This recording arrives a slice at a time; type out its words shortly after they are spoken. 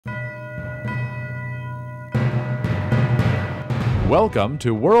Welcome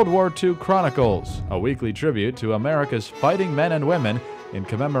to World War II Chronicles, a weekly tribute to America's fighting men and women in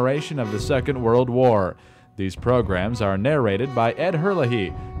commemoration of the Second World War. These programs are narrated by Ed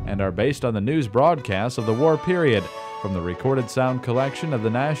Herlihy and are based on the news broadcasts of the war period from the recorded sound collection of the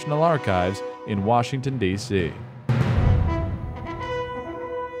National Archives in Washington, D.C.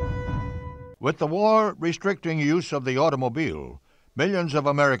 With the war restricting use of the automobile, millions of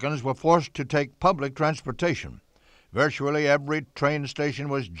Americans were forced to take public transportation. Virtually every train station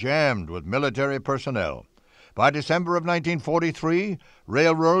was jammed with military personnel. By December of 1943,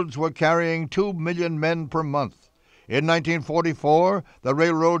 railroads were carrying 2 million men per month. In 1944, the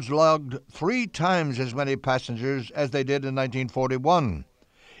railroads logged 3 times as many passengers as they did in 1941.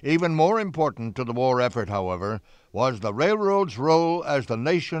 Even more important to the war effort, however, was the railroad's role as the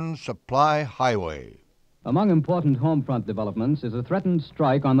nation's supply highway. Among important home front developments is a threatened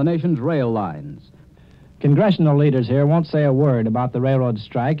strike on the nation's rail lines. Congressional leaders here won't say a word about the railroad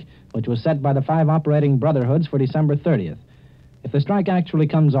strike, which was set by the 5 operating brotherhoods for December 30th. If the strike actually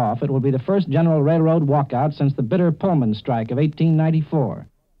comes off, it will be the first general railroad walkout since the bitter Pullman strike of 1894.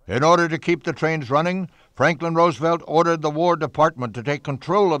 In order to keep the trains running, Franklin Roosevelt ordered the War Department to take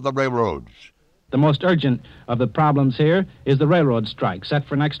control of the railroads. The most urgent of the problems here is the railroad strike set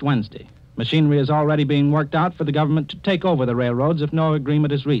for next Wednesday. Machinery is already being worked out for the government to take over the railroads if no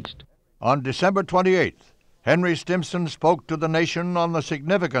agreement is reached. On December 28th, Henry Stimson spoke to the nation on the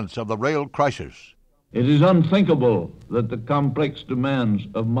significance of the rail crisis. It is unthinkable that the complex demands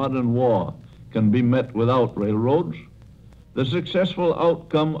of modern war can be met without railroads. The successful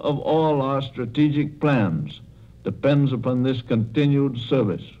outcome of all our strategic plans depends upon this continued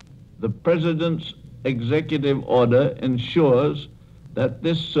service. The President's executive order ensures that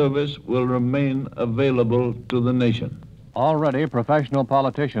this service will remain available to the nation. Already, professional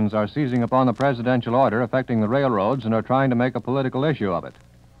politicians are seizing upon the presidential order affecting the railroads and are trying to make a political issue of it.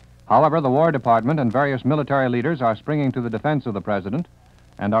 However, the War Department and various military leaders are springing to the defense of the president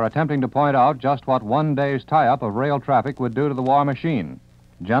and are attempting to point out just what one day's tie-up of rail traffic would do to the war machine.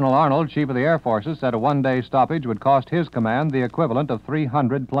 General Arnold, Chief of the Air Forces, said a one-day stoppage would cost his command the equivalent of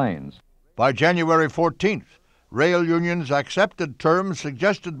 300 planes. By January 14th, rail unions accepted terms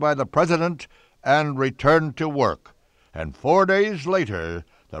suggested by the president and returned to work. And 4 days later,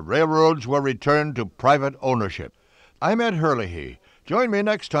 the railroads were returned to private ownership. I'm Ed Herlihy. Join me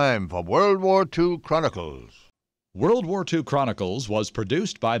next time for World War II Chronicles. World War II Chronicles was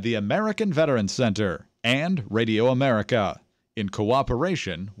produced by the American Veterans Center and Radio America in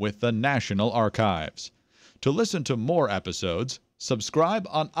cooperation with the National Archives. To listen to more episodes, subscribe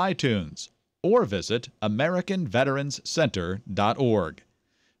on iTunes or visit AmericanVeteransCenter.org.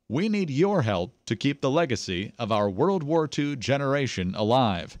 We need your help to keep the legacy of our World War II generation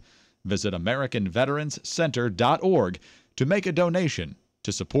alive. Visit AmericanVeteransCenter.org to make a donation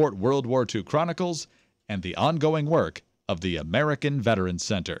to support World War II Chronicles and the ongoing work of the American Veterans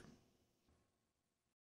Center.